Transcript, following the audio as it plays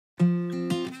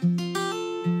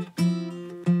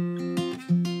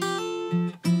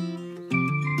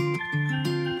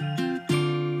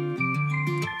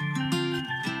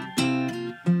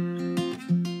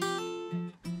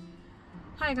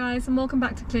Hi guys, and welcome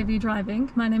back to Clearview Driving.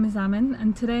 My name is Amin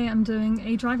and today I'm doing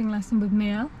a driving lesson with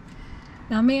Mia.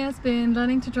 Now Mia's been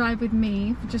learning to drive with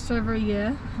me for just over a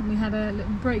year and we had a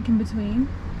little break in between,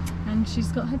 and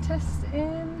she's got her test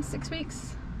in 6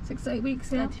 weeks, 6 to 8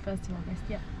 weeks, yeah? 31st of August,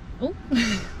 yeah. Oh,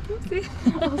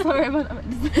 Oh, sorry about that.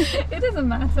 It doesn't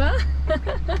matter.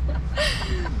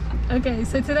 Okay,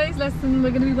 so today's lesson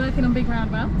we're going to be working on big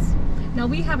roundabouts. Now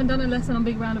we haven't done a lesson on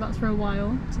big roundabouts for a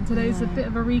while, so today's a bit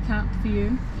of a recap for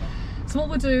you. So what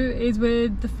we'll do is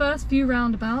with the first few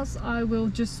roundabouts I will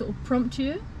just sort of prompt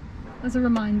you as a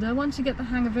reminder. Once you get the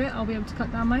hang of it, I'll be able to cut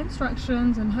down my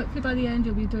instructions and hopefully by the end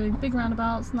you'll be doing big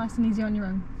roundabouts nice and easy on your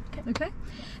own. Okay?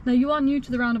 Now you are new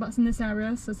to the roundabouts in this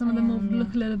area, so some of them will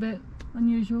look a little bit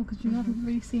unusual because you haven't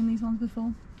really seen these ones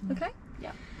before. Okay?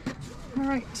 Yeah.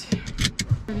 Alright.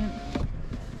 Brilliant.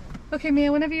 Okay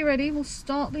Mia, whenever you're ready, we'll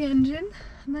start the engine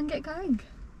and then get going.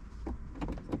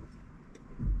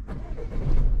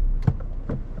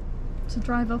 So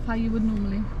drive off how you would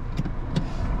normally.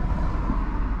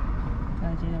 Do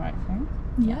I do the right thing?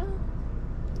 Yeah.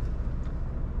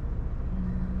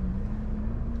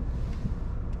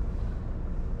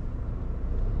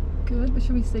 Good, but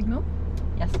should we signal?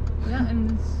 Yes. Yeah,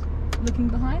 and looking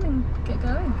behind and get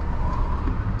going.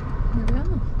 Here we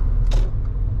are.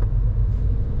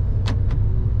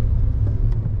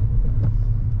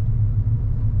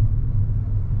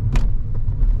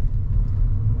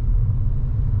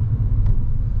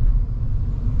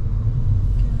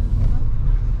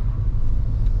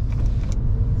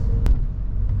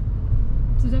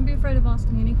 So don't be afraid of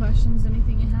asking any questions,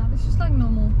 anything you have. It's just like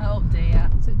normal. Oh dear.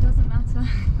 So it doesn't matter.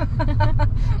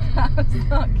 That was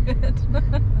not good.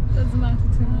 Doesn't matter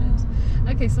too much.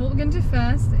 Okay, so what we're going to do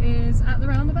first is at the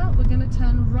roundabout we're going to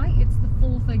turn right. It's the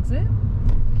 4th exit.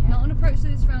 Okay. Now on approach to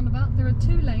this roundabout there are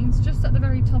 2 lanes just at the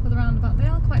very top of the roundabout. They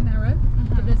are quite narrow,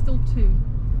 but there's still 2.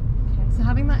 Okay. So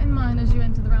having that in mind as you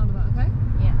enter the roundabout, okay?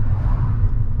 Yeah.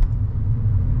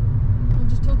 We'll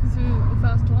just talk you through the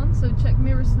first one. So check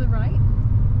mirrors to the right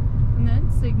and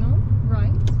then signal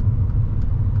right.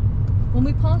 When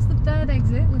we pass the 3rd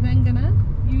exit, we're then gonna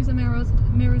use the mirrors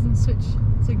and switch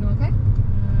signal, okay?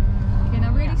 Okay,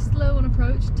 now really slow on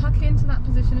approach. Tuck into that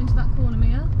position, into that corner,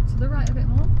 Mia. To the right a bit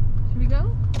more. Should we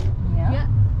go? Yeah. Yeah.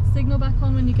 Signal back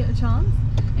on when you get a chance.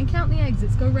 And count the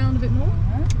exits. Go round a bit more.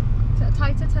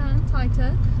 Tighter turn,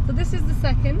 tighter. So this is the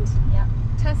 2nd. Yeah.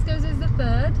 Tesco's is the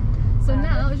 3rd. So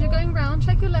now, as you're going round,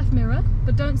 check your left mirror,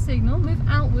 but don't signal. Move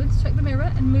outwards, check the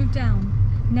mirror, and move down.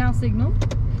 Now signal.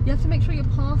 You have to make sure you're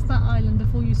past that island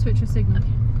before you switch your signal.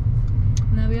 Okay.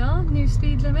 And there we are, new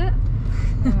speed limit.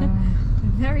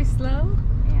 Very slow.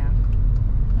 Yeah.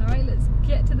 Alright, let's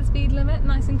get to the speed limit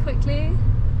nice and quickly.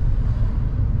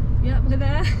 Yep, we're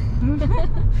there.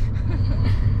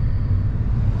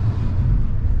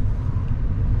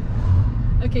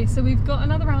 Okay, so we've got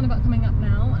another roundabout coming up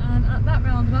now, and at that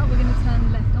roundabout we're going to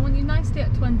turn left. I want you nicely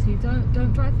at 20.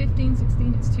 Don't drive 15,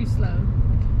 16, it's too slow.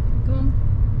 Okay, go on.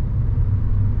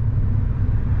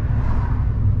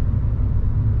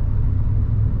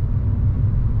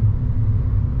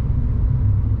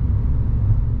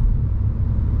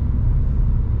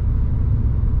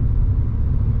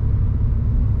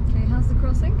 Okay, how's the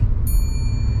crossing?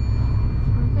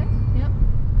 Okay, yep.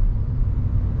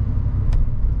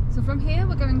 So from here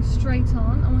we're going straight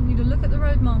on. I want you to look at the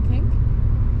road marking.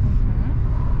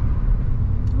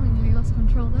 Oh, you nearly lost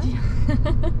control there.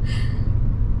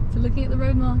 So looking at the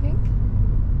road marking.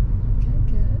 Okay,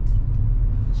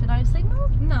 good. Should I have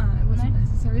signalled? No, it wasn't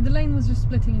necessary. The lane was just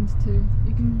splitting into 2.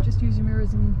 You can just use your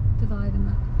mirrors and divide in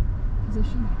that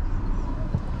position.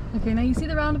 Okay, now you see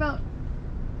the roundabout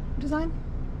design?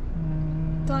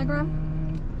 Diagram?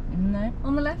 No.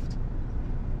 On the left?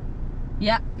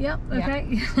 Yeah. Yep, okay.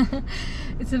 Yeah.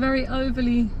 It's a very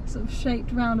overly sort of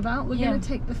shaped roundabout. We're going to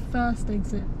take the 1st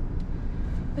exit.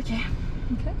 Okay.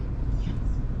 Okay.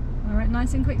 Alright,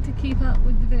 nice and quick to keep up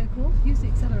with the vehicle. Use the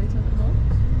accelerator a bit more.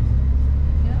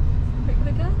 Yep, quick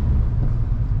clicker.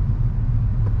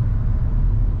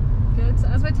 Good, so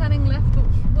as we're turning left,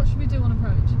 what should we do on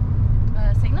approach?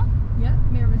 Signal? Yeah,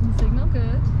 mirrors and signal,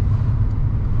 good.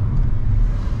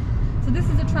 So this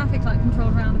is a traffic light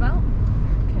controlled roundabout.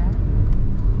 Okay.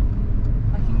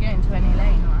 I can get into any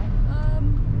lane, right?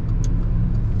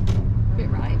 Bit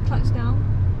right, clutch down.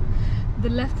 The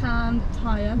left hand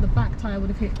tyre, the back tyre would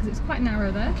have hit because it's quite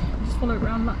narrow there. Just follow it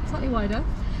around slightly wider.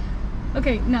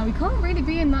 Okay, now we can't really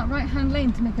be in that right hand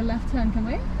lane to make a left turn, can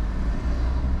we?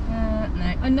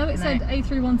 No. I know it said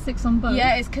A316 on both.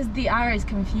 Yeah, it's because the arrows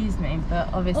confused me,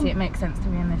 but obviously it makes sense to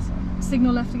be in this one.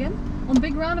 Signal left again. On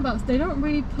big roundabouts, they don't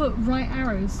really put right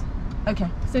arrows. Okay.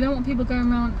 So they don't want people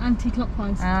going around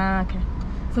anti-clockwise. Ah, okay.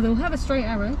 So they'll have a straight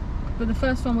arrow, but the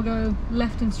first one will go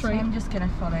left and straight. So I'm just going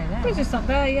to follow there. It's just up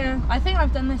there, yeah. I think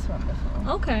I've done this one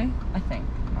before. Okay. I think.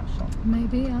 I'm not sure.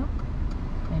 Maybe, yeah.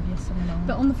 Maybe it's something else.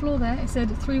 But on the floor there, it said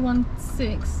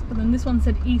 316, but then this one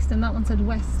said east and that one said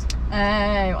west. Oh,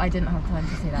 I didn't have time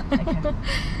to see that. Okay.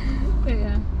 But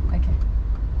yeah. Okay.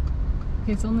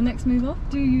 Okay, so on the next move off,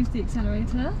 do use the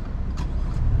accelerator.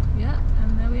 Yeah,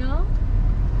 and there we are.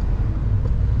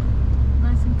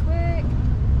 Nice and quick.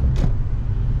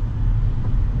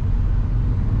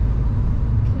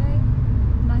 Okay.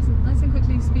 Nice and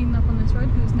quickly speeding up on this road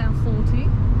because it's now 40.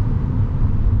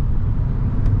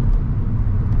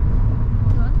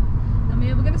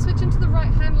 We're going to switch into the right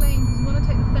hand lane because we want to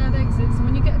take the third exit, so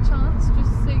when you get a chance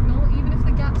just signal, even if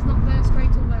the gap's not there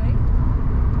straight away.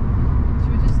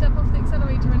 Should we just step off the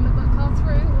accelerator and let that car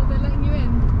through, or they're letting you in?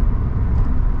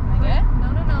 Okay. No,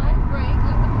 brake,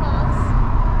 let them pass.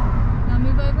 Now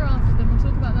move over after them, we'll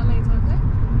talk about that later, okay?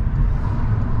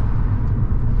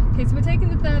 Okay, so we're taking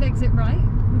the third exit right.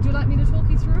 Would you like me to talk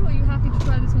you through, or are you happy to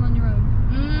try this one on your own?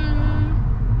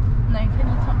 No, can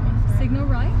you talk me through? Signal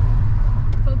right.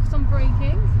 Focus on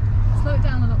braking, slow it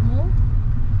down a lot more.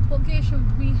 What gear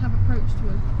should we have approached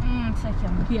with?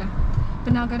 Second. Yeah.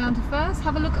 But now go down to first,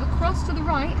 have a look across to the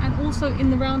right and also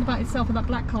in the roundabout itself where that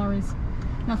black car is.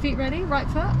 Now feet ready, right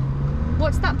foot.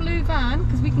 Watch that blue van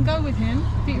because we can go with him.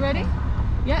 Feet ready?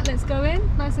 Yeah, let's go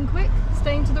in, nice and quick.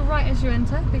 Staying to the right as you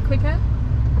enter, a bit quicker.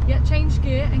 Yeah, change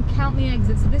gear and count the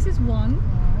exits. So this is 1.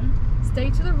 Stay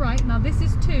to the right, now this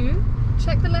is 2.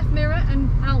 Check the left mirror and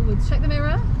outwards. Check the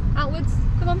mirror. Outwards,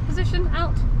 come on, position,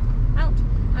 out,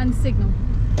 and signal.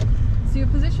 So your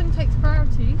position takes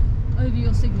priority over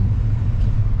your signal.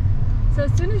 So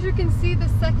as soon as you can see the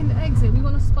second exit, we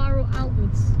want to spiral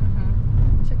outwards.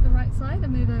 Check the right side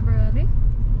and move over early.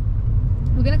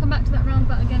 We're going to come back to that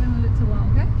roundabout again in a little while,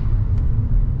 okay?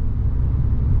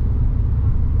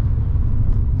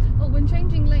 Oh, when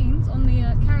changing lanes on the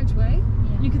carriageway,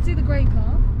 you could see the grey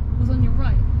car was on your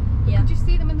right. But could you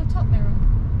see them in the top mirror?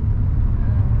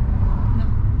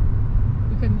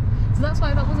 So that's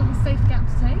why that wasn't a safe gap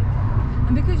to take,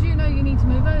 and because you know you need to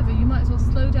move over, you might as well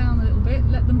slow down a little bit,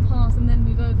 let them pass and then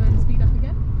move over and speed up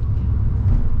again.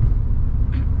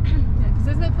 Yeah, because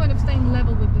there's no point of staying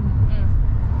level with them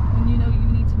when you know you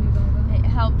need to move over. It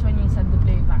helped when you said the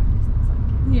blue van,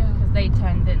 yeah, because they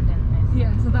turned in, didn't they?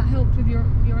 Yeah, so that helped with your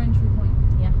entry point.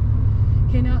 Yeah.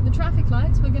 Okay, now at the traffic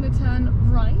lights we're going to turn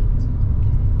right,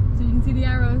 so you can see the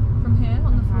arrow from here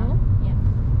on the floor.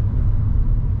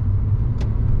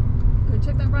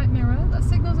 Check that right mirror. That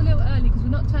signal's a little early because we're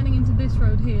not turning into this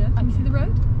road here. Can you see the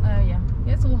road? Yeah.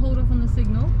 Yeah, so we'll hold off on the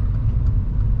signal.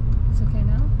 It's okay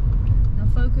now. Now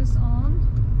focus on.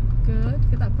 Good.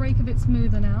 Get that brake a bit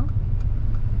smoother now.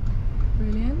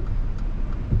 Brilliant.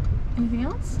 Anything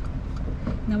else?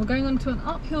 Now we're going on to an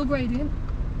uphill gradient.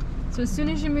 So as soon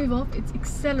as you move off, it's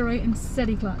accelerate and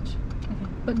steady clutch. Okay.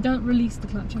 But don't release the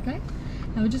clutch, okay?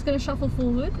 Now we're just going to shuffle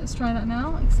forward. Let's try that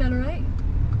now. Accelerate.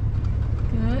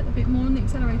 Good, a bit more on the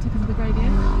accelerator because of the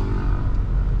gradient.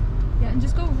 Yeah, and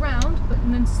just go round,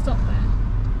 and then stop there.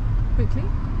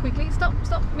 Quickly, stop,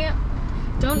 yeah.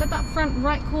 Don't let that front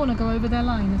right corner go over their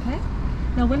line, okay?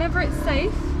 Now whenever it's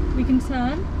safe, we can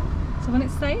turn. So when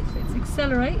it's safe, it's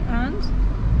accelerate and,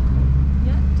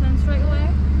 yeah, turn straight away.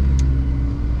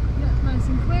 Yeah, nice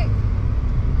and quick.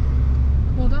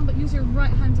 Well done, but use your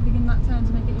right hand to begin that turn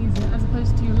to make it easier, as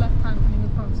opposed to your left hand coming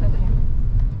across. Okay.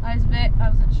 I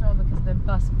wasn't sure because the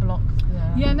bus blocked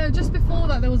the... Yeah, no, just before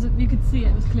that there was you could see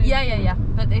it was clear. Yeah.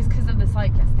 But it's because of the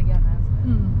cyclist again,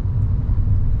 isn't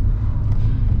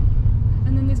it?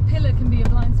 And then this pillar can be a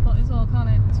blind spot as well, can't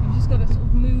it? So you just got to sort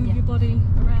of move your body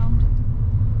around.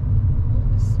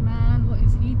 Oh, this man, what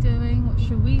is he doing? What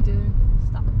should we do?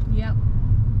 Stop. Yep.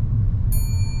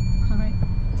 Alright,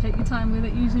 take your time with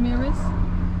it, use your mirrors.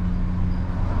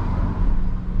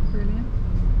 Brilliant.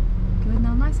 Good,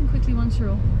 now nice and quickly once you're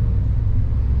off.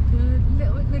 Good, a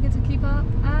little bit quicker to keep up,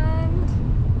 and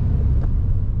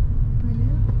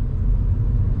brilliant.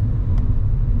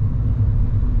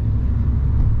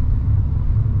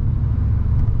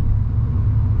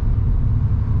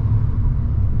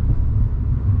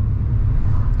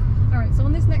 Alright, so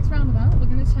on this next roundabout, we're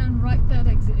going to turn right third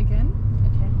exit again.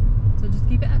 Okay. So just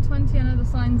keep it at 20, I know the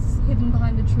sign's hidden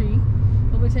behind the tree,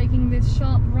 but we're taking this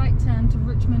sharp right turn to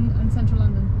Richmond and Central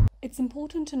London. It's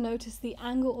important to notice the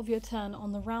angle of your turn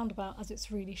on the roundabout as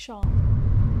it's really sharp.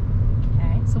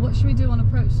 Okay. So what should we do on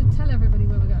approach to tell everybody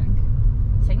where we're going?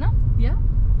 Signal? Yeah.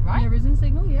 Right. Mirrors and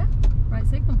signal, yeah. Right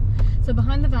signal. So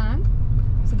behind the van,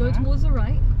 so go towards the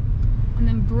right, and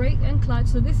then brake and clutch.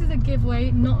 So this is a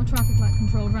giveaway, not a traffic light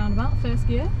controlled roundabout, first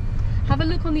gear. Have a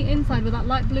look on the inside where that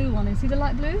light blue one is. See the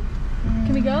light blue?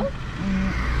 Can we go?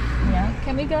 Yeah.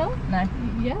 Can we go? No.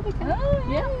 Yeah, they can. Oh,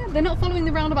 yeah, yeah. They're not following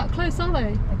the roundabout close, are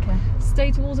they? Okay.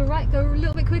 Stay towards the right. Go a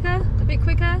little bit quicker. A bit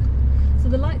quicker. So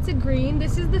the lights are green.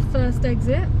 This is the first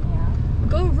exit. Yeah.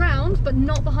 Go round, but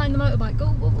not behind the motorbike. Go.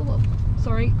 Whoa, whoa, whoa.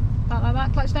 Sorry. Like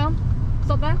that. Clutch down.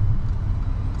 Stop there.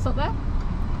 Stop there.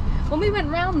 When we went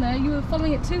round there, you were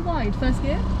following it too wide. First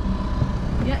gear.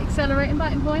 Yeah. Accelerate and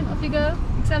biting point. Off you go.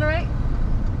 Accelerate.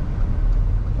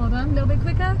 Well done. A little bit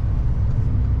quicker.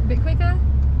 A bit quicker.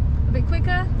 A bit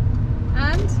quicker.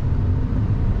 And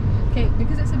okay,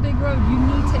 because it's a big road, you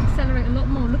need to accelerate a lot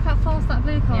more. Look how fast that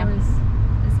blue car is.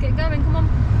 Let's get going, come on.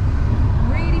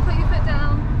 Really put your foot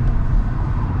down.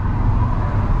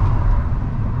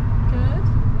 Good.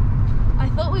 I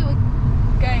thought we were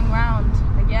going round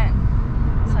again,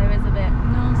 so it was a bit...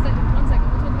 No, stay, 1 second,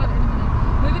 we'll talk about it in a minute.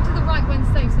 Move it to the right when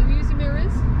safe, so use your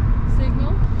mirrors.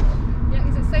 Signal. Yeah,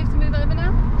 is it safe to move over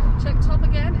now? Check top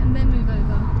again and then move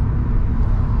over.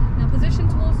 Now position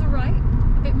towards the right,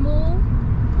 a bit more,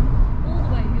 all the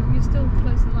way, you're still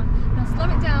close to the line. Now slow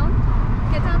it down,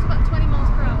 get down to about 20 miles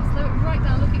per hour, slow it right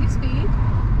down, look at your speed.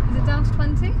 Is it down to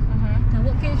 20? Now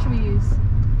what gear should we use?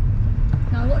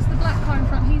 Now watch the black car in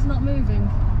front, he's not moving.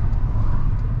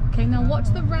 Okay, now watch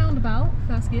the roundabout,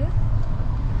 first gear.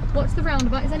 Watch the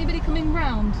roundabout, is anybody coming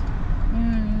round?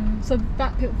 So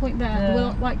that point there,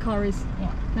 the white car is.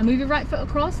 Yeah. Now move your right foot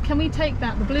across. Can we take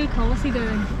that? The blue car, what's he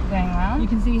doing? Going round. You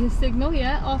can see his signal,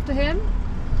 yeah, after him.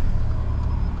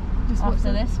 Just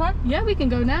After this one? Yeah, we can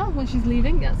go now when she's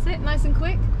leaving. That's it, nice and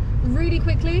quick. Really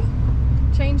quickly.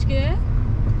 Change gear.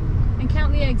 And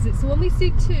count the exits. So when we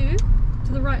see 2,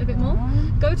 to the right a bit more,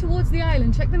 go towards the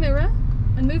island, check the mirror,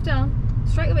 and move down.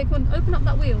 Straight away, come on, open up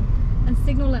that wheel, and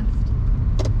signal left.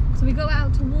 So we go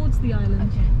out towards the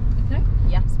island. Okay. Okay?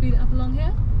 Yeah. Speed it up along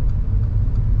here.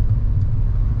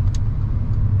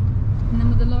 And then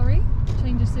with the lorry,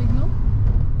 change your signal.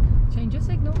 Change your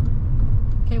signal.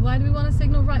 Okay, why do we want to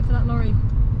signal right for that lorry?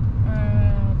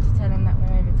 To tell him that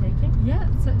we're overtaking. Yeah,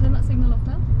 so turn that signal off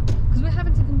now. Because we're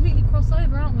having to completely cross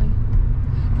over, aren't we?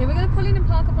 Okay, we're going to pull in and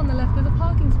park up on the left. There's a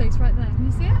parking space right there. Can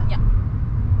you see it? Yeah.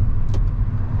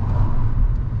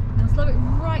 Now slow it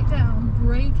right down.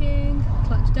 Braking.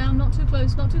 Clutch down. Not too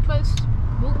close. Not too close.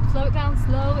 Whoa, slow it down.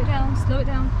 Slow it down. Slow it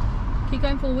down. Keep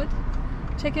going forward.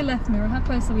 Check your left mirror. How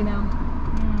close are we now?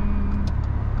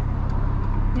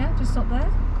 Yeah, just stop there.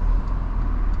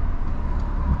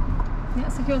 Yeah,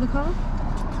 secure the car.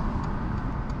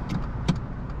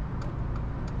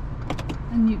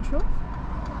 And neutral.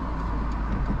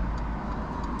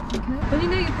 Okay. When you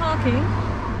know you're parking,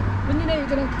 when you know you're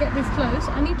going to get this close,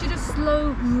 I need you to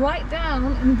slow right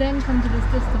down and then come to this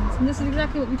distance. And this is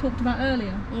exactly what we talked about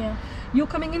earlier. Yeah. You're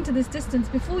coming into this distance,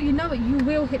 before you know it, you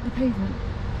will hit the pavement.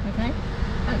 Okay?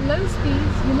 At low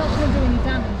speeds, you're not going to do any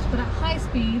damage, but at high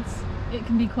speeds, it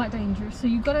can be quite dangerous. So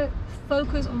you've got to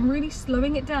focus on really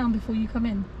slowing it down before you come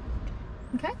in.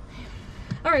 Okay?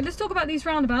 Alright, let's talk about these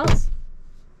roundabouts.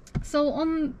 So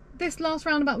on this last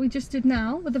roundabout we just did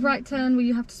now, with the right turn where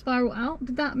you have to spiral out,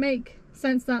 did that make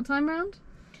sense that time round?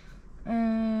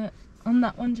 On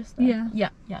that one just there? Yeah.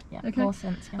 Yeah. Okay. More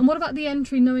sense, yeah. And what about the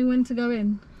entry, knowing when to go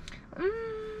in?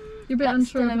 You're a bit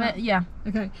unsure of that? Yeah.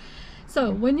 Okay.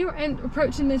 So when you're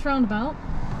approaching this roundabout,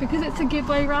 because it's a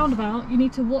give-way roundabout, you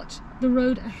need to watch the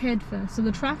road ahead first. So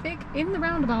the traffic in the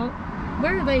roundabout,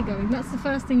 where are they going? That's the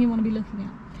first thing you want to be looking at.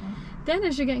 Okay. Then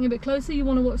as you're getting a bit closer, you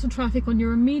want to watch the traffic on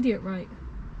your immediate right.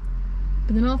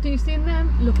 But then after you've seen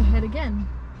them, look ahead again.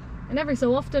 And every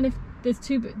so often, if these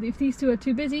two are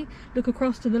too busy, look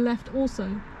across to the left also.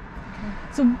 Okay.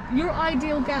 So your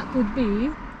ideal gap would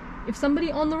be if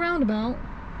somebody on the roundabout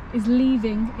is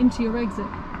leaving into your exit.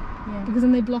 Yeah. Because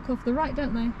then they block off the right,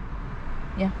 don't they?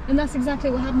 Yeah. And that's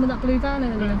exactly what happened with that blue van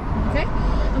earlier. Okay?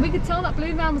 And we could tell that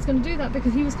blue van was going to do that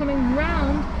because he was coming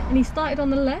round and he started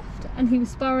on the left and he was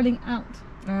spiralling out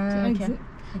to exit.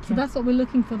 Okay. So that's what we're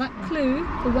looking for, that clue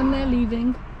for when they're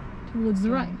leaving towards the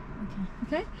right.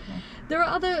 Okay? Yeah. There are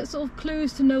other sort of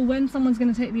clues to know when someone's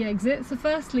going to take the exit. So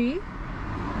firstly,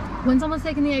 when someone's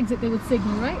taking the exit, they would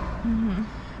signal, right?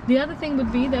 The other thing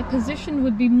would be their position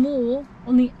would be more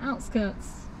on the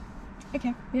outskirts.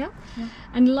 Okay. Yeah?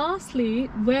 And lastly,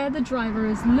 where the driver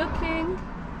is looking.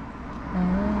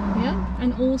 Yeah?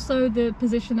 And also the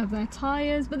position of their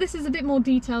tyres. But this is a bit more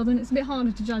detailed and it's a bit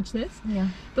harder to judge this. Yeah.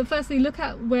 But firstly, look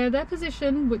at where they're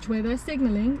positioned, which way they're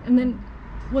signalling, and then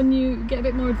when you get a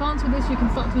bit more advanced with this, you can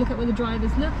start to look at where the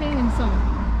driver's looking and so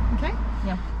on. Okay?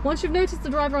 Yeah. Once you've noticed the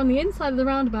driver on the inside of the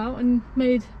roundabout and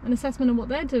made an assessment of what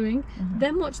they're doing,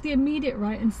 then watch the immediate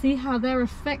right and see how they're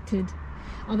affected.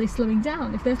 Are they slowing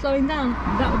down? If they're slowing down,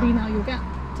 that will be now your gap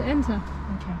to enter.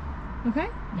 Okay. Okay?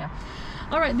 Yeah.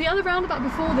 Alright, the other roundabout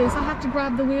before this, I had to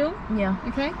grab the wheel. Yeah.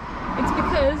 Okay? It's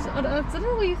because, I don't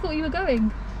know where you thought you were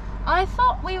going. I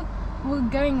thought we were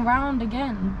going round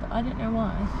again, but I don't know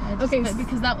why. But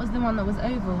because that was the one that was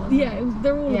oval, wasn't yeah, it?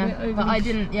 they're all a bit oval. But I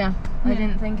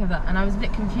didn't think of that, and I was a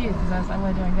bit confused because I was like,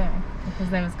 where do I go? Because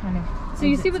there was kind of... So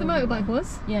you see where the motorbike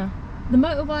was? Yeah. The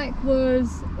motorbike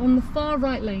was on the far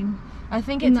right lane. I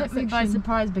think it took me by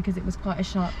surprise because it was quite a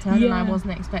sharp turn and I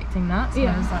wasn't expecting that, so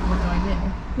I was like, what do I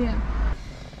do? Yeah.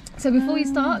 So before you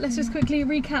start, let's just quickly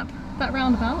recap that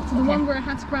roundabout. So the one where I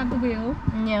had to grab the wheel,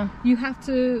 you have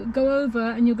to go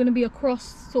over and you're going to be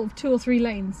across sort of 2 or 3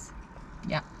 lanes.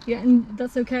 Yeah. Yeah, and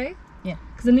that's okay? Yeah.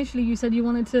 Because initially you said you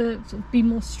wanted to sort of be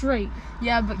more straight.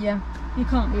 Yeah, but you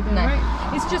can't be though,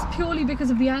 right? It's just purely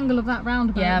because of the angle of that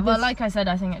roundabout. Yeah, well, like I said,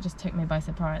 I think it just took me by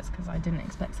surprise because I didn't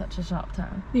expect such a sharp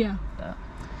turn. Yeah. But...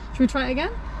 Should we try it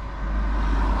again?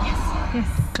 Yes.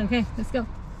 Yes. Okay, let's go.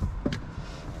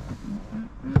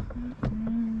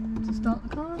 So start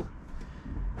the car.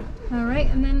 All right,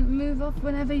 and then move off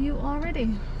whenever you are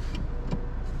ready.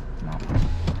 No.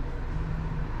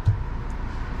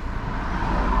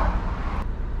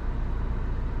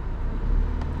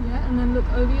 Yeah, and then look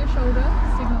over your shoulder,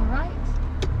 signal right,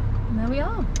 and there we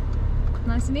are.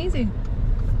 Nice and easy.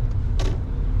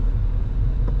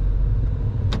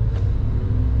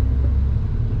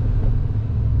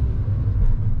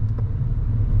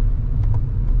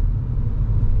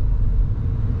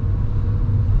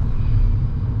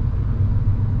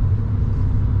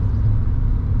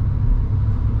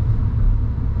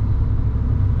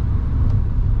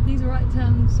 These right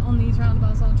turns on these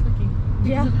roundabouts are tricky.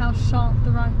 Because of how sharp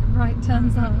the right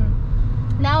turns are.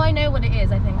 Now I know what it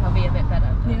is, I think I'll be a bit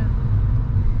better. But yeah.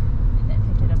 I don't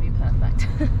think it'll be perfect.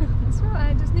 That's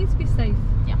alright, it just needs to be safe.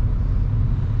 Yeah.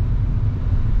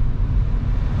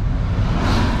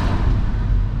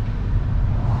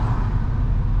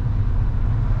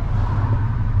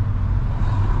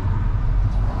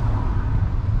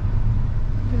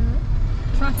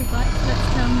 Good. Traffic lights,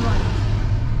 let's turn right.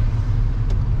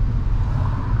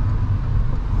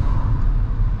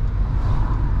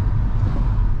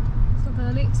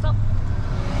 Stop.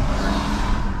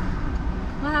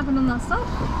 What happened on that stop?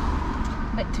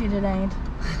 A bit too delayed.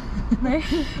 No?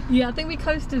 Yeah, I think we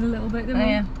coasted a little bit, didn't we?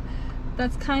 Yeah.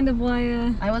 That's kind of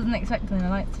why... I wasn't expecting the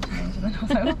lights to change and then I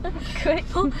was like, oh, quick.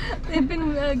 They've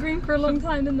been green for a long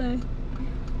time, didn't they?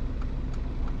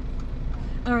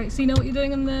 Alright, so you know what you're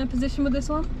doing in the position with this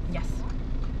one? Yes.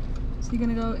 So you're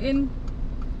going to go in,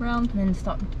 round... And then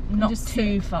stop, not just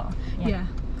too sit. far. Yeah.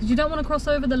 Because you don't want to cross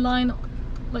over the line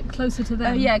like closer to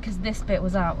them. Oh yeah, because this bit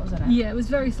was out, wasn't it? Yeah, it was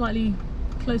very slightly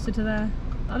closer to there.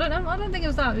 I don't know, I don't think it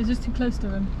was out, it was just too close to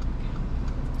them.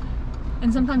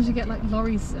 And sometimes you get like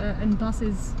lorries and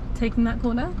buses taking that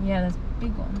corner. Yeah, there's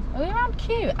big ones. Are we around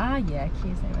Kew? Ah yeah,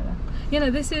 Kew's over there. You know,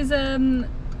 this is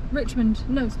Richmond,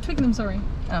 no, it's Twickenham, sorry.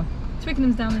 Oh.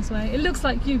 Twickenham's down this way. It looks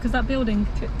like Kew because that building.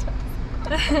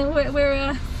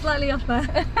 we're slightly off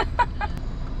there.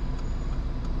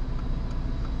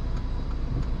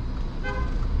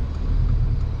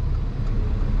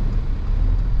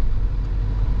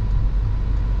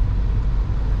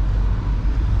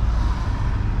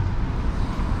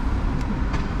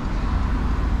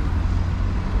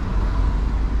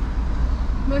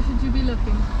 Where should you be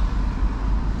looking?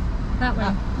 That way.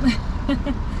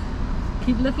 Oh.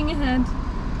 Keep looking ahead.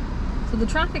 So the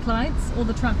traffic lights or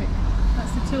the traffic.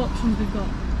 That's the 2 options we've got.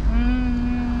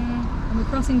 And we're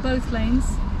crossing both lanes.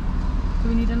 So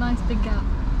we need a nice big gap.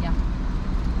 Yeah.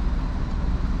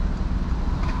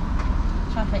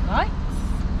 Traffic lights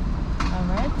are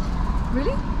red.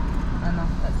 Really? Oh no,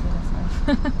 that's the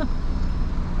other side.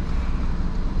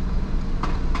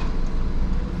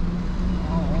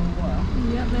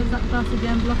 Yep, there's that bus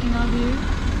again blocking our view.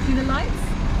 See the lights?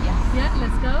 Yes. Yeah,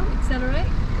 let's go. Accelerate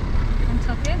and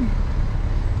tuck in.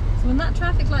 So when that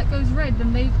traffic light goes red,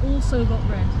 then they've also got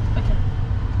red. Okay.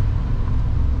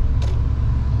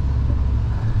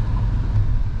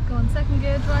 Go on, second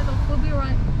gear, drive off, we'll be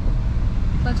alright.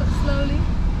 Clutch up slowly.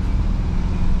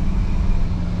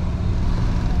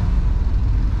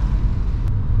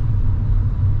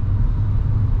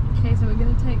 Okay, so we're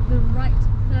going to take the right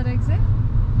third exit.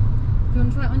 Do you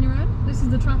want to try it on your own? This is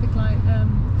the traffic light,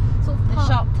 sort of The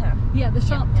sharp turn. Yeah, the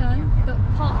sharp turn, yeah. but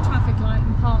part traffic light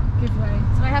and part give way.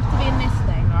 So I have to be in this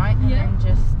lane, right? And then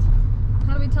just...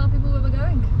 How do we tell people where we're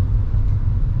going?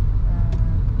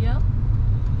 Yeah.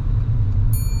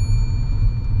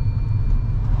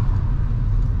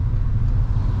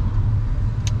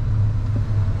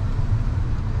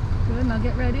 Good, now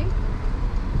get ready.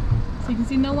 So you can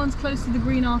See, no one's close to the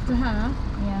green after her.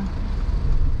 Yeah.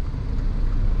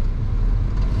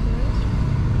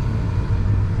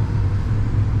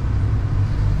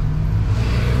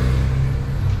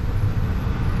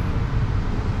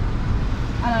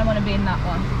 And I want to be in that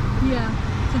one. Yeah.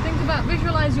 So think about,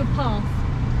 visualize your path.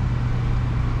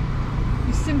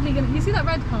 You're simply gonna, you see that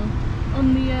red car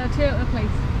on the Toyota place?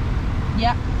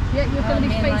 Yeah. Yeah, you're going to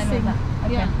be facing.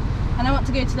 Okay. Yeah. And I want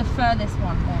to go to the furthest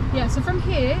one then. Yeah, so from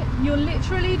here, you're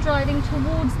literally driving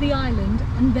towards the island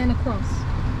and then across.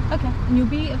 Okay. And you'll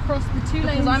be across the two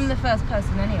lanes. Because I'm the first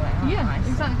person anyway, aren't yeah, I? So.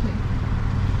 Exactly.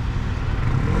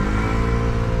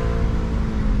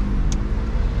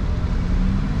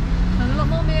 Turn a lot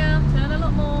more, Mia. Turn a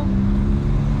lot more.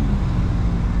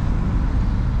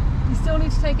 You still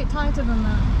need to take it tighter than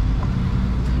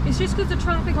that. It's just because the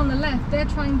traffic on the left, they're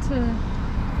trying to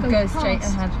go straight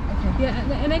ahead. Okay.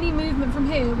 Yeah, and any movement from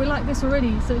here, we're like this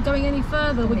already. So going any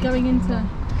further, we're going into.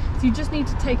 So you just need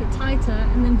to take it tighter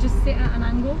and then just sit at an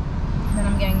angle. Then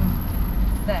I'm going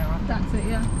there, aren't I? That's it,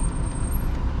 yeah.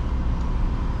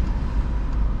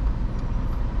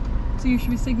 So you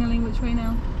should be signalling which way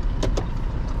now.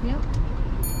 Yep.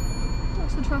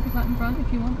 Watch the traffic light in front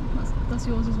if you want. That's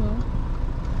yours as well.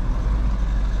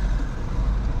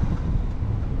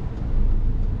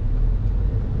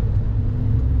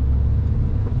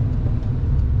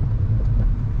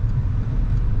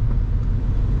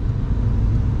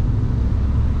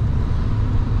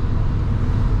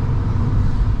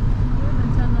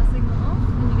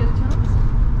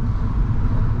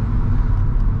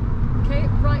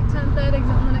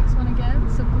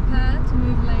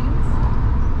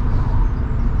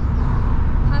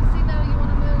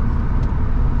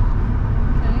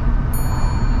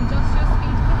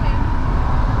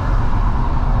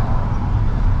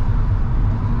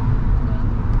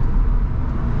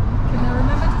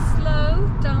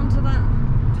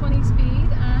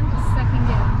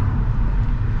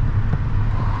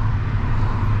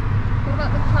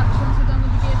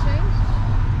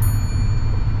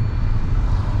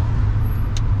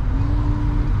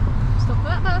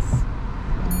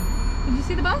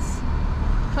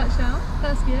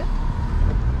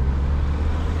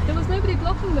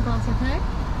 Blocking the bus, okay?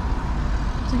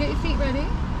 So get your feet ready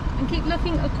and keep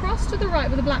looking across to the right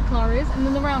where the black car is and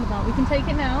then the roundabout. We can take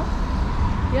it now.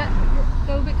 Yeah,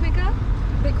 go a bit quicker,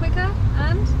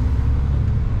 and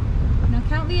now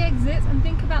count the exits and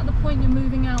think about the point you're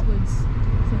moving outwards.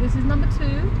 So this is number 2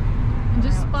 and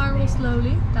just spiral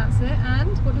slowly. That's it.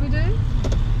 And what do we do?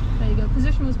 There you go.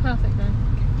 Position was perfect then.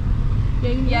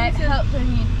 Yeah, it helped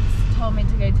when you told me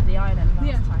to go to the island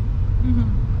last time.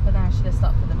 But then I should have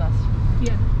stopped for the bus.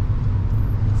 Yeah.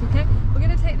 It's okay. We're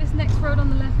going to take this next road on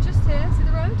the left, just here. See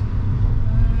the road?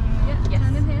 Yeah, yes.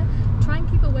 Turn in here. Try and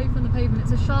keep away from the pavement.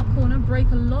 It's a sharp corner.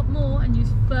 Brake a lot more and use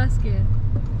first gear.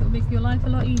 It'll make your life a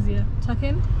lot easier. Tuck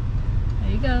in. There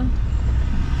you go.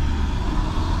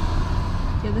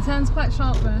 Yeah, the turn's quite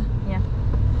sharp there. Yeah.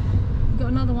 We've got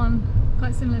another one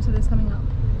quite similar to this coming up.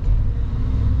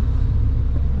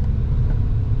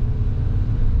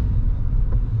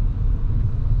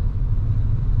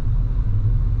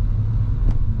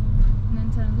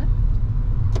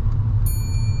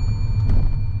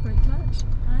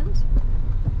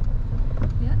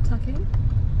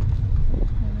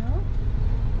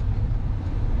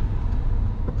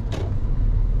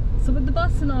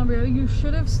 Scenario, you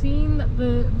should have seen that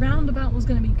the roundabout was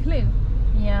going to be clear.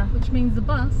 Yeah. Which means the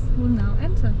bus will now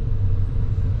enter.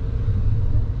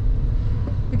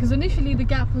 Because initially the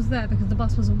gap was there because the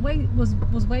bus was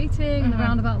waiting and the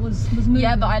roundabout was moving.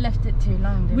 Yeah, but I left it too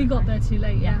long. We got there too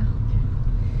late. Yeah.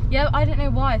 Yeah, I don't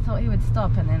know why I thought he would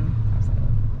stop and then I was like,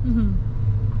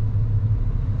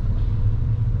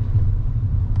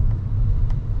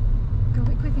 Go a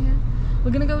bit quicker here.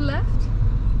 We're gonna go left.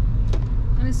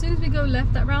 And as soon as we go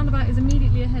left, that roundabout is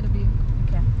immediately ahead of you.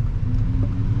 Okay.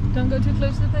 Don't go too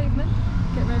close to the pavement.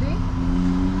 Get ready.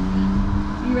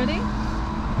 Are you ready?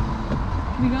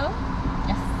 Can we go?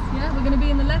 Yes. Yeah, we're going to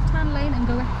be in the left-hand lane and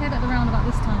go ahead at the roundabout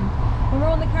this time. When we're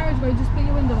on the carriageway, just put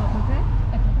your window up, okay?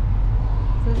 Okay.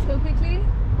 So let's go quickly.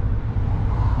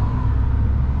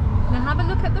 Now have a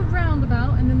look at the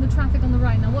roundabout and then the traffic on the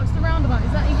right. Now watch the roundabout.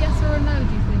 Is that a yes or a no,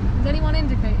 do you think? Is anyone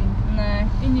indicating? No.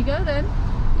 In you go then.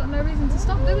 Got no reason to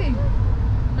stop, do we?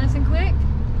 Nice and quick.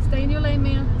 Stay in your lane,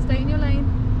 Mia. Stay in your lane.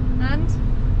 And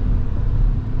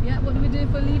yeah, what do we do if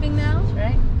we're leaving now?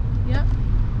 Straight. Yeah.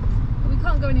 But we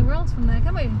can't go anywhere else from there,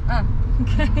 can we?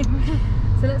 Okay.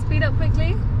 So let's speed up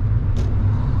quickly.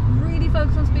 Really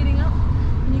focus on speeding up.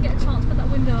 When you get a chance, put that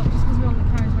window up just because we're on the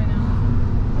carriageway now.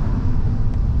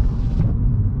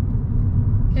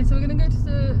 Okay, so we're going to go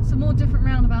to some more more different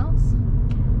roundabouts.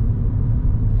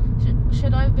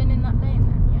 Should I have been in that lane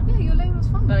then? Yeah, your lane was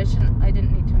fine. But I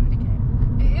didn't need to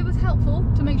indicate. It was helpful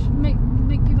to make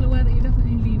people aware that you're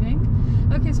definitely leaving.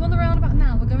 Okay, so on the roundabout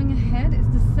now, we're going ahead. It's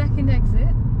the second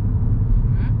exit.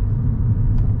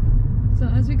 So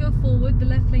as we go forward, the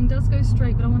left lane does go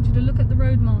straight, but I want you to look at the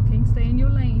road marking. Stay in your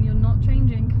lane, you're not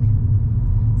changing.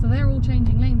 So they're all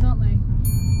changing lanes, aren't they?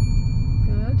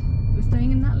 Good. We're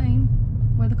staying in that lane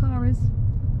where the car is.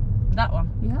 That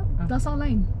one? Yeah, that's our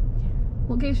lane.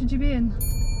 What gear should you be in?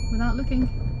 Without looking.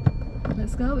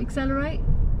 Let's go, accelerate.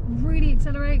 Really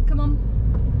accelerate, come on.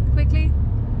 Quickly.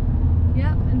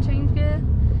 Yep, and change gear.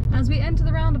 As we enter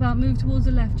the roundabout, move towards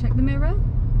the left. Check the mirror.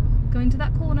 Go into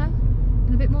that corner.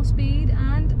 A bit more speed,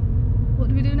 and what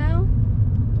do we do now?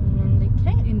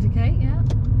 Indicate. Indicate, yeah.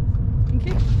 Thank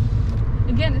you.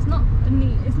 Again, it's not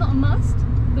a must,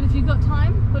 but if you've got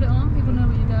time, put it on. People know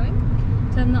where you're going.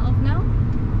 Turn that off now.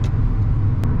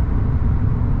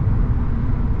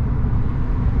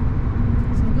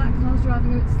 So the black car's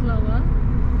driving a bit slower.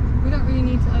 We don't really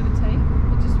need to overtake.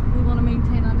 We want to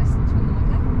maintain our distance from them,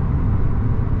 okay?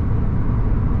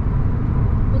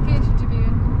 What gear should you be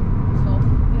in?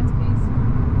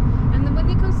 When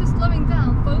it comes to slowing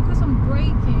down, focus on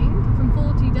braking from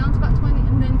 40 down to about 20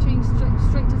 and then change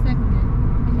straight to second gear.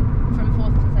 Okay. From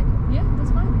fourth to second? Yeah, that's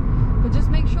fine. But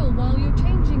just make sure while you're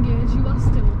changing gears, you are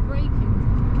still braking.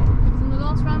 Okay. Because in the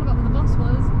last roundabout where the boss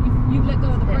was, you've let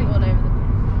go of the brake. All over the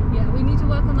place. Yeah, we need to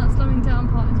work on that slowing down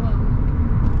part as well.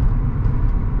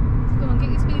 Go on,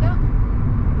 get your speed up.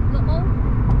 A lot more.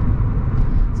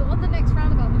 So on the next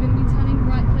roundabout, we're going to be turning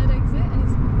right third exit, and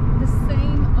it's the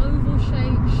same oval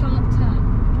shape, sharp turn.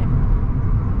 Okay.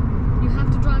 You have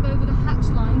to drive over the hatch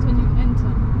lines when you enter,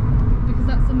 because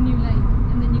that's a new lane,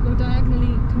 and then you go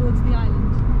diagonally towards the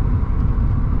island.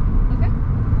 Okay?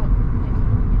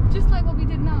 Just like what we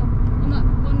did now on that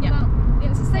one. Yeah,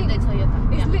 it's the same. It's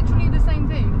literally the same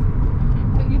thing,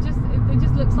 but they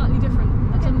just look slightly different.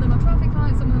 Okay. Some of them are traffic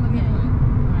lights, some of them are giveaway.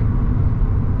 Right.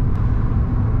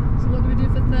 So what do we do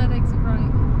for third exit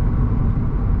right?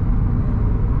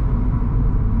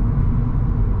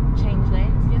 Change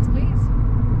lanes? Yes, please.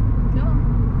 Go on.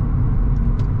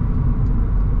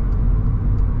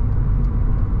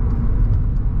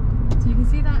 So you can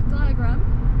see that diagram.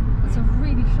 It's a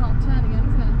really sharp turn again,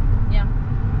 isn't it? Yeah.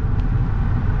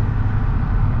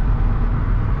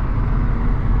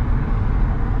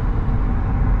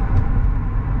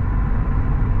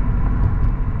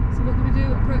 So what do we do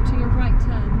approaching a right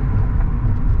turn?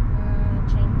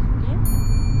 Change gear?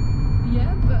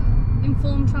 Yeah, but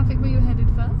inform traffic where you're headed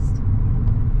first.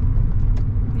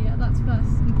 Yeah, that's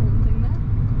first important thing there.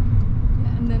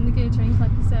 Yeah, and then the gear change,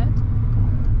 like you said.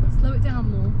 Slow it down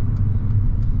more.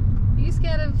 Are you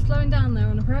scared of slowing down there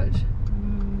on approach?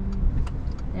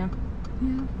 Yeah.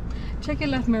 Yeah. Check your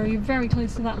left mirror, you're very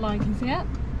close to that line, can you see it?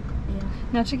 Yeah.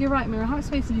 Now check your right mirror, how much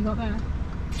space have you got there?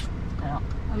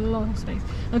 A lot of space.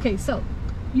 Okay, so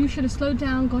you should have slowed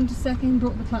down, gone to second,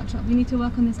 brought the clutch up. We need to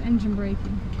work on this engine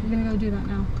braking. We're going to go do that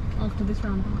now, after this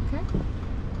roundabout, okay?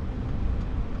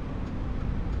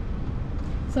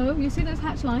 So, you see those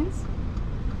hatch lines?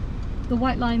 The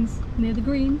white lines near the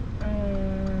green?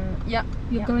 Yeah.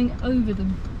 You're going over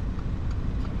them.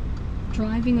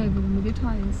 Driving over them with your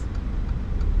tyres.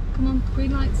 Come on,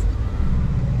 green lights.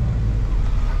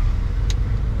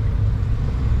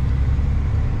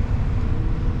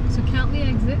 So count the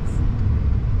exits.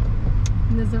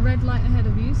 And there's a red light ahead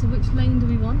of you, so which lane do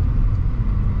we want?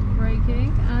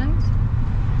 Braking, and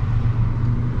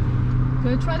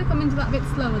go try to come into that bit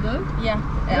slower though. Yeah,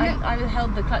 I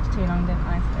held the clutch too long, didn't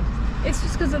I? It's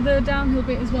just because of the downhill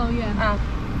bit as well, yeah.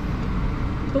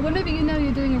 But whenever you know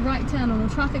you're doing a right turn on a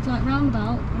traffic light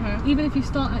roundabout, even if you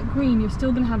start at green, you're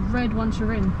still going to have red once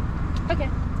you're in. Okay.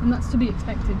 And that's to be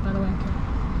expected, by the way. Okay.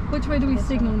 Which way do we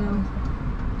signal now?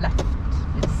 Left.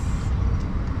 Yes.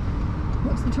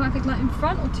 What's the traffic light in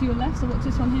front or to your left? So watch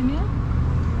this one here, Mia.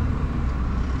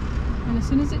 And as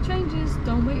soon as it changes,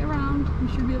 don't wait around. You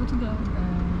should be able to go.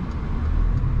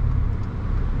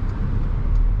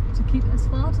 So keep as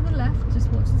far to the left. Just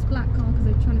watch this black car because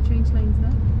they're trying to change lanes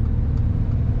there.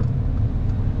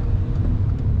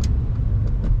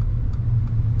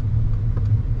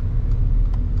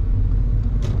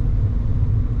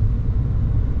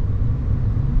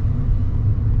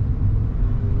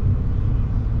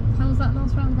 How was that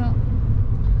last roundabout?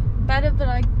 Better, but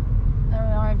I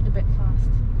arrived a bit fast.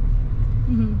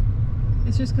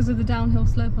 It's just because of the downhill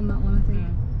slope on that one, I think.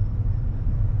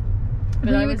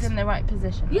 But I was in the right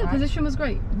position. Yeah, right? Position was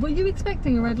great. Were you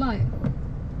expecting a red light?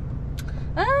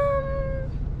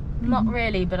 Not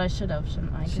really, but I should have,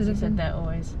 shouldn't I? Because you said they're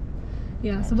always.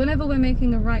 Yeah, so whenever we're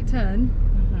making a right turn,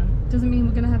 doesn't mean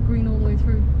we're going to have green all the way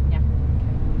through. Yeah.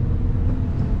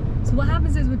 So what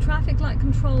happens is with traffic light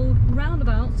controlled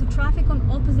roundabouts, the traffic on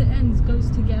opposite ends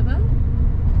goes together.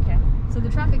 Okay. So the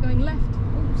traffic going left,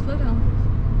 oh, slow down.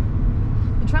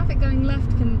 The traffic going left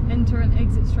can enter and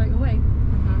exit straight away.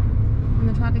 And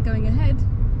the traffic going ahead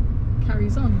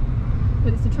carries on.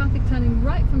 But it's the traffic turning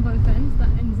right from both ends that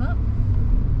ends up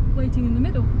waiting in the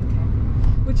middle. Okay.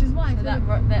 Which is why so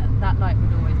that light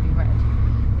would always be red.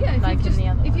 Yeah,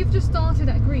 if you've just started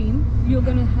at green, you're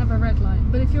going to have a red light.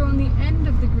 But if you're on the end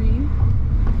of the green,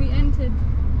 if we entered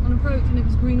on approach and it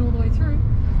was green all the way through,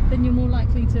 then you're more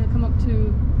likely to come up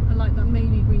to a light that may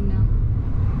be green now.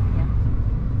 Yeah.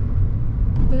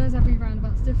 But as every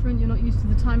roundabout's different, you're not used to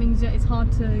the timings yet, it's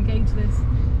hard to gauge this.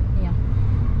 Yeah.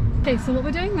 Okay, so what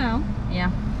we're doing now, yeah,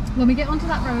 when we get onto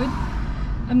that road,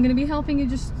 I'm going to be helping you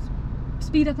just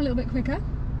speed up a little bit quicker.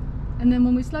 And then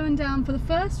when we're slowing down for the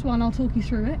first one, I'll talk you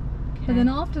through it. Okay. But then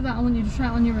after that, I want you to try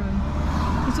it on your own.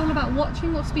 It's all about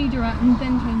watching what speed you're at and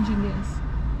then changing gears.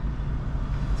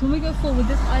 So when we go forward,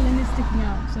 this island is sticking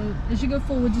out. So as you go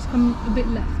forward, just come a bit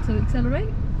left. So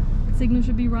accelerate. The signal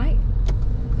should be right.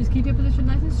 Just keep your position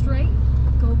nice and straight.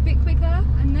 Go a bit quicker.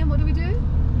 And then what do we do?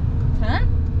 Turn?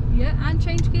 Yeah, and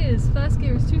change gears. First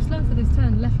gear is too slow for this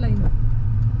turn. Left lane.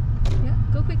 Yeah,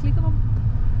 go quickly. Come on.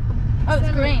 Oh,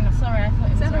 it's green. Sorry, I thought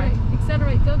it was red.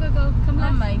 Accelerate, go, go, go. Come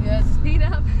left. Oh my god. Speed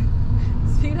up.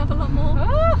 Speed up a lot more.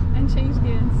 And change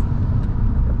gears.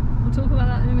 We'll talk about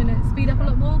that in a minute. Speed up a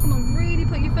lot more. Come on, really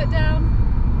put your foot down.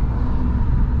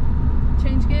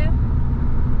 Change gear.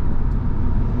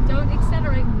 Don't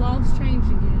accelerate whilst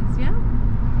changing gears, yeah?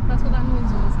 That's what that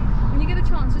noise was. When you get a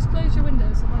chance, just close your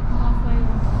windows like halfway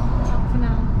or up for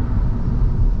now.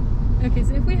 Okay,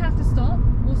 so if we have to stop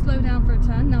or slow down for a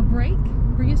turn, now brake.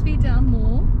 Bring your speed down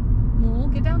more,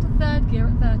 get down to third gear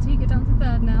at 30, get down to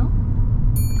third now,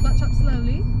 clutch up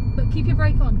slowly, but keep your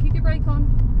brake on, get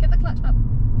the clutch up,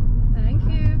 thank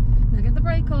you, now get the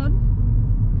brake on,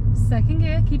 second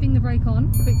gear, keeping the brake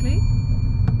on, quickly,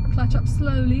 clutch up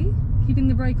slowly, keeping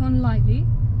the brake on lightly,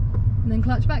 and then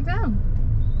clutch back down.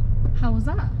 How was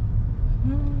that?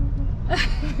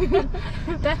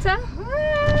 Better?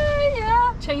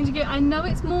 Yeah. Change gear, I know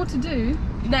it's more to do.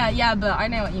 Yeah, but I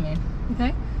know what you mean.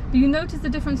 Okay, but you notice the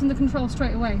difference in the control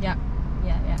straight away. Yeah.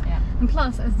 And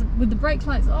plus, with the brake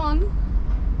lights on,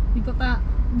 you've got that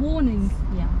warning.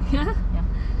 Yeah. Yeah? Yeah.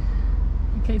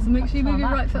 Okay, so make sure you move your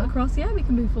right foot across. Yeah, we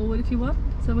can move forward if you want.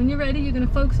 So when you're ready, you're going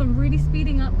to focus on really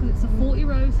speeding up because it's a 40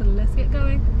 road, so let's get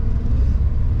going.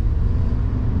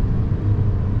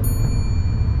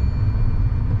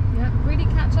 Yeah, really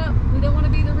catch up. We don't want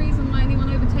to be the reason why anyone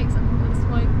overtakes at this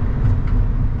point.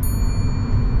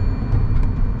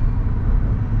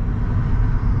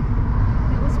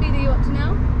 What speed are you up to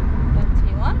now?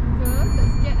 31. Good.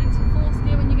 Let's get into fourth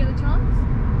gear when you get a chance.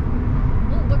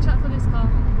 Oh, watch out for this car.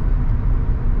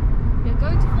 Yeah, go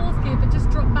into fourth gear, but just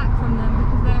drop back from them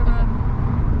because they're a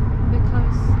bit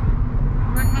close.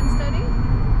 Right hand steady.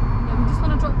 Yeah, we just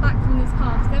want to drop back from this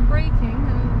car because they're braking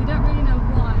and we don't really know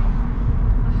why.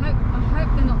 I hope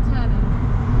they're not turning.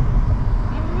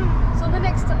 So on the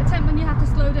next attempt when you have to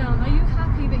slow down, are you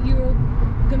happy that you're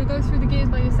going to go through the gears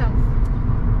by yourself?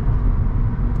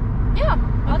 Yeah,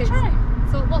 I'll try.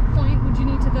 So at what point would you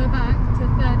need to go back to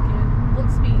third gear? What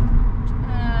speed?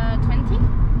 20?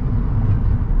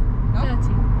 No?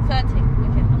 30. 30,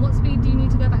 okay. And what speed do you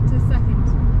need to go back to the second?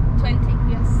 20.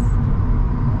 Yes.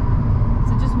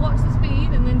 So just watch the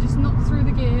speed and then just knock through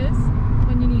the gears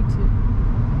when you need to.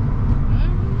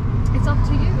 It's up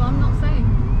to you, I'm not saying.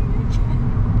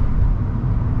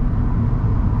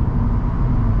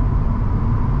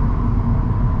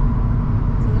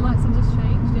 So the lights have just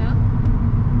changed, yeah?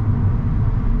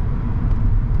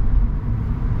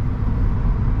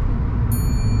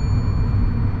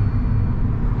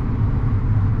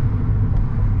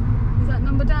 Is that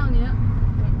number down yet?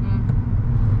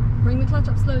 Bring the clutch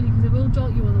up slowly because it will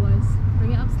jolt you otherwise.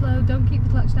 Bring it up slow, don't keep the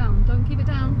clutch down. Don't keep it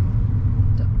down.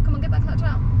 Come on, get that clutch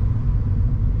out.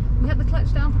 We had the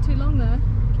clutch down for too long there.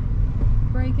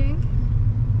 Braking.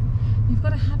 You've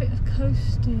got a habit of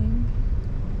coasting.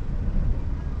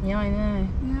 Yeah, I know.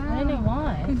 Yeah. I don't know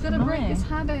why. You've got to break this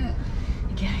habit.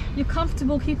 Okay. You're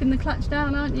comfortable keeping the clutch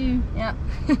down, aren't you? Yeah.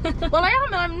 Well, I am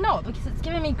and I'm not because it's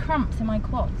giving me cramps in my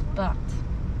quads, but...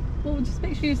 Well, just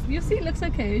make sure your seat looks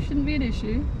okay. It shouldn't be an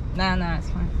issue. No, it's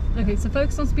fine. Okay, so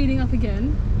focus on speeding up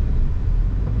again.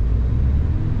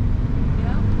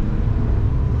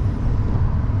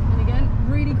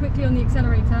 Really quickly on the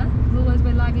accelerator, because otherwise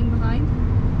we're lagging behind.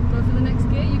 Go for the next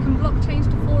gear. You can block change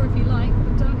to 4 if you like,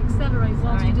 but don't accelerate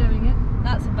whilst you're doing it.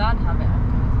 That's a bad habit.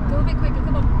 Go a bit quicker,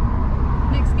 come on.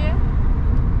 Next gear.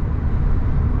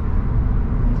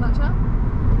 Clutch up.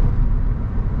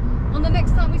 On the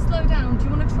next time we slow down, do you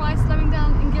want to try slowing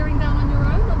down and gearing down on your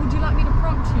own, or would you like me to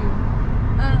prompt you?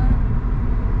 I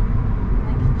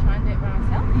can try and do it by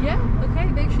myself. Yeah, okay.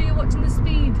 Make sure you're watching the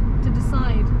speed to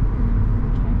decide.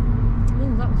 Okay.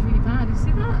 Oh, that was really bad. You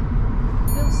see that?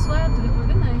 They all swerved a little bit,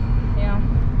 didn't they? Yeah.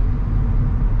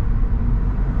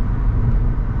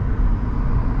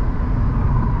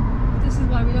 This is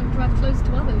why we don't drive close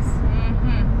to others.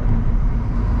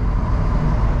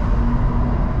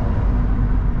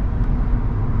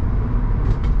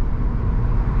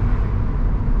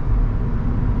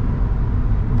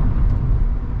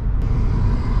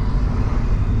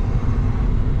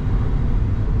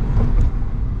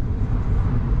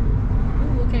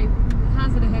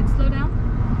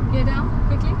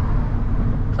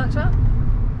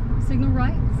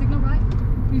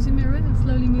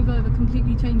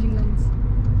 Completely changing lanes.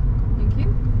 Thank you.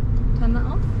 Turn that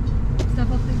off. Step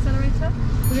off the accelerator.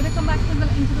 We're going to come back into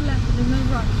the left, but there's no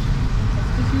rush.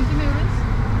 Just use your mirrors.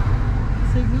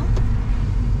 Signal.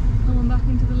 Come on back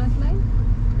into the left lane.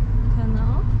 Turn that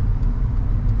off.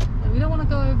 Yeah, we don't want to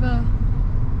go over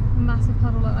a massive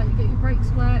puddle like that. You get your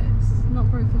brakes wet, it's not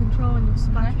great for control, and you'll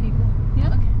splash people.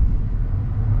 Yeah? Okay.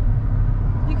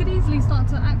 You could easily start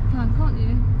to act plan, can't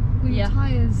you? With your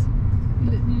tyres.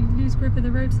 You lose grip of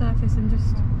the road surface and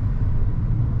just,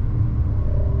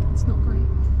 it's not great.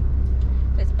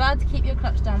 So it's bad to keep your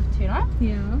clutch down for too long?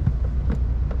 Yeah.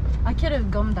 I could have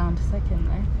gone down to second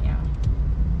though. Yeah.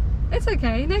 It's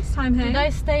okay, next time, hey. Did I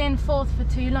stay in fourth for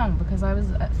too long? Because I was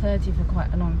at 30 for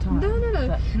quite a long time. No.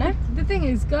 But, no? The thing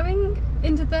is, going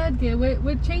into third gear,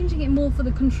 we're changing it more for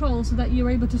the control so that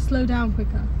you're able to slow down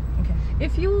quicker. Okay.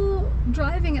 If you're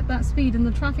driving at that speed and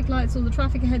the traffic lights or the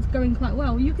traffic ahead's going quite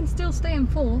well, you can still stay in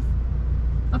fourth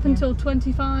up until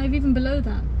 25, even below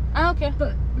that. Oh, okay.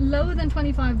 But lower than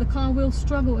 25, the car will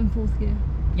struggle in fourth gear.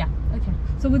 Yeah, okay.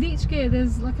 So with each gear,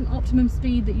 there's like an optimum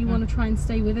speed that you want to try and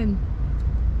stay within.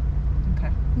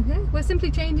 Okay. Okay. We're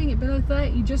simply changing it below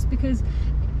 30 just because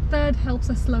third helps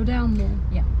us slow down more.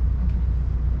 Yeah. Okay.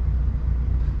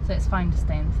 So it's fine to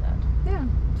stay in third. Yeah.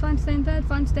 Fine to stay in third.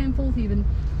 Fine to stay in fourth even.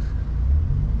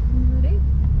 Ready?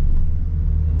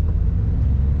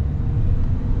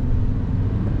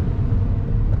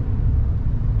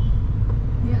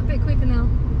 Yeah, a bit quicker now.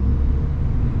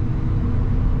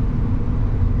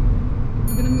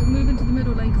 We're going to move into the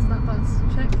middle lane because of that bus.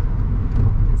 Check.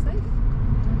 Bit safe.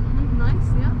 Nice,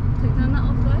 yeah. Turn that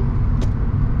off though.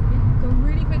 Yeah, go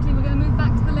really quickly. We're going to move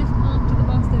back to the left after the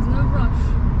bus. There's no rush.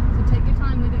 So take your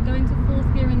time with it. Go into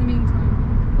fourth gear in the meantime.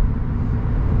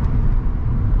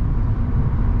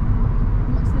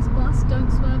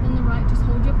 Don't swerve on the right, just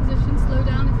hold your position, slow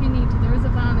down if you need to. There is a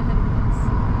van ahead of us.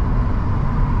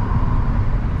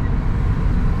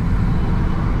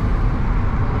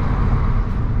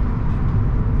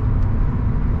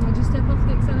 Now just step off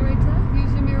the accelerator,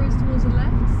 use your mirrors towards the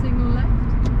left, signal left,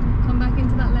 come back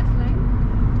into that left lane.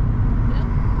 Yeah.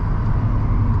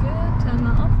 Good, turn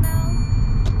that off now.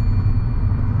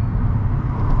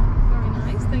 Very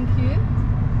nice, thank you.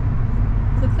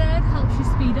 So third helps you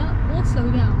speed up or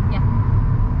slow down. Yeah.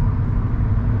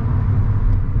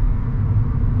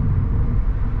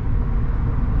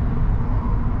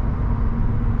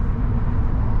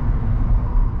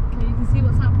 Okay, you can see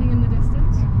what's happening in the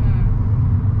distance.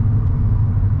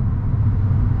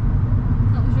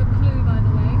 That was your clue, by the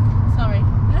way. Sorry.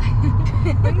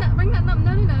 bring that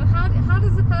number. No. How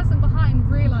does the person behind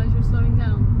realise you're slowing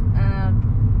down?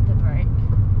 The brake.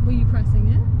 Were you pressing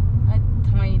it? A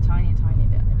tiny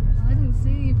bit. I didn't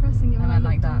see you pressing it. And I went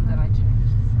like that, then I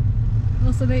changed.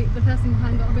 Also, the person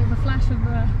behind got a bit of a flash of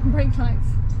brake lights.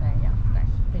 So yeah, no,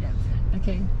 they don't see.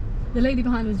 Okay, the lady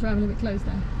behind was driving a bit close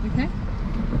there. Okay,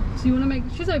 so you want to make,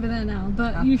 she's over there now,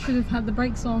 but you should have had the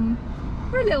brakes on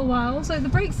for a little while. So the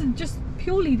brakes are just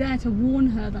purely there to warn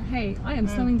her that, hey, I am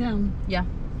slowing down. Yeah.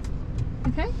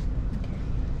 Okay. Okay.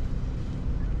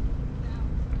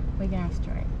 We're going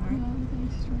straight, right? Yeah, we're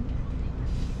going straight.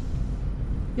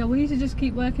 Yeah, we need to just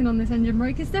keep working on this engine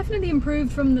brake. It's definitely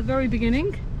improved from the very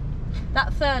beginning.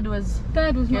 That third was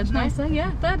much nicer.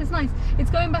 Yeah, third is nice. It's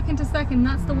going back into second.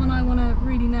 That's the one I want to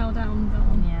really nail down.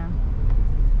 Yeah.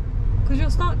 Because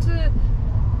you'll start to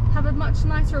have a much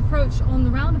nicer approach on the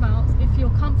roundabouts if you're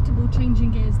comfortable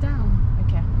changing gears down.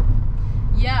 Okay.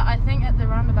 Yeah, I think at the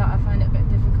roundabout I find it a bit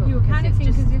difficult. You were panicking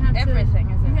because you had everything,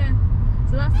 to, isn't it? Yeah.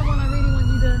 So that's the one I really want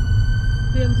you to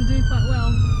be able to do quite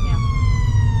well. Yeah.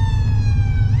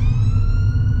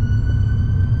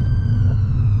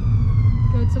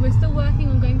 Good. So we're still working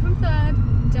on going from third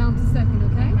down to second,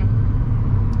 okay?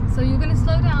 So you're going to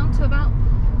slow down to about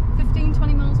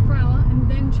 15-20 miles per hour and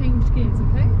then change gears,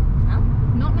 okay? Now?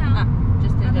 Not now.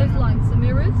 Just in And those general. lights, the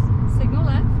mirrors, signal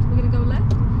left. We're going to go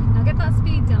left. Now get that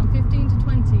speed down, 15 to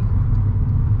 20.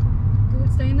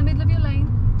 Good, stay in the middle of your lane.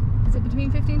 Is it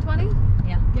between 15 and 20?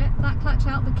 Yeah. Get that clutch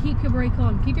out, but keep your brake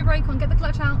on. Keep your brake on, get the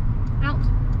clutch out. Out.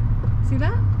 See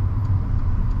that?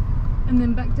 And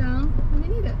then back down when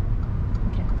you need it.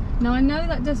 Okay. Now I know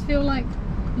that does feel like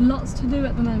lots to do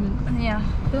at the moment. Yeah.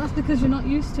 But that's because you're not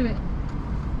used to it.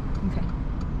 Okay.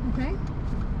 Okay?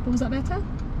 But was that better?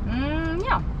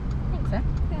 Yeah. I think so.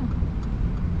 Yeah.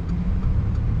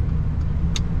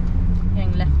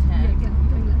 Going left Yeah, here.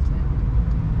 going left here.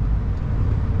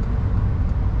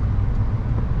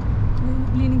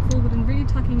 Leaning forward and really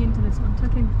tucking into this one.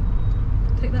 Tuck in.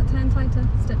 Take that turn tighter.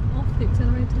 Step off the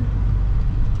accelerator.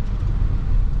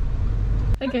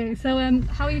 Okay, so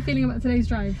how are you feeling about today's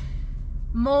drive?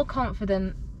 More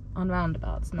confident on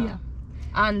roundabouts now. Yeah.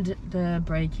 And the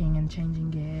braking and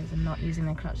changing gears and not using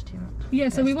the clutch too much. Yeah,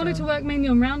 so we wanted to work mainly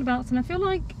on roundabouts, and I feel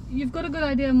like you've got a good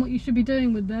idea on what you should be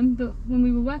doing with them, but when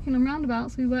we were working on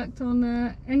roundabouts, we worked on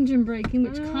engine braking,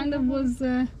 which kind of was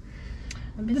a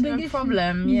bit the big of a issue.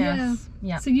 problem, yes.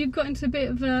 Yeah. So you've got into a bit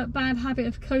of a bad habit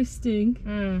of coasting,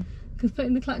 Mm. because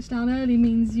putting the clutch down early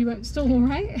means you won't stall,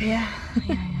 right? Yeah.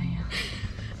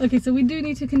 Okay, so we do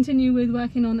need to continue with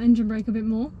working on engine brake a bit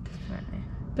more. Definitely.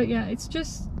 But yeah, it's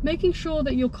just making sure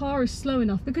that your car is slow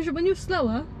enough, because when you're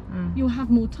slower, Mm. you'll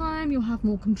have more time, you'll have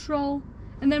more control,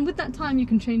 and then with that time you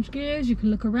can change gears, you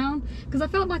can look around. Because I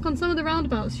felt like on some of the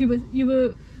roundabouts you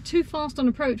were too fast on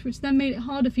approach, which then made it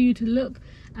harder for you to look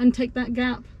and take that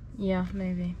gap, Yeah,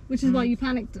 maybe. which is why you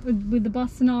panicked with the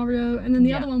bus scenario. And then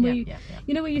the other one where you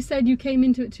know where you said you came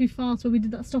into it too fast, where we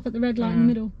did that stop at the red light in the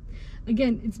middle.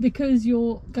 Again, it's because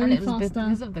you're going and it was faster.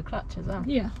 because of the clutch as well.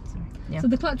 Yeah. Yeah. So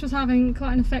the clutch was having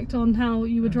quite an effect on how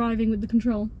you were driving with the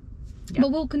control. Yeah.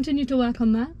 But we'll continue to work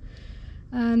on that.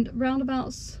 And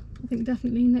roundabouts, I think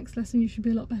definitely next lesson you should be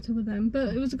a lot better with them.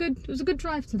 But it was a good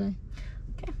drive today.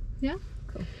 Okay. Yeah.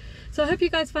 Cool. So I hope you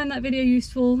guys find that video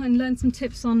useful and learn some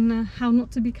tips on how not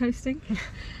to be coasting.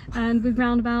 And with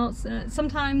roundabouts,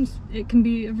 sometimes it can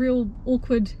be a real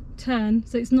awkward turn,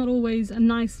 so it's not always a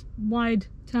nice wide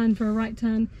turn for a right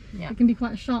turn. Yeah. It can be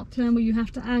quite a sharp turn where you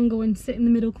have to angle and sit in the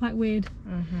middle, quite weird.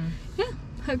 Mm-hmm. Yeah,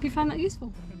 hope you find that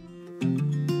useful.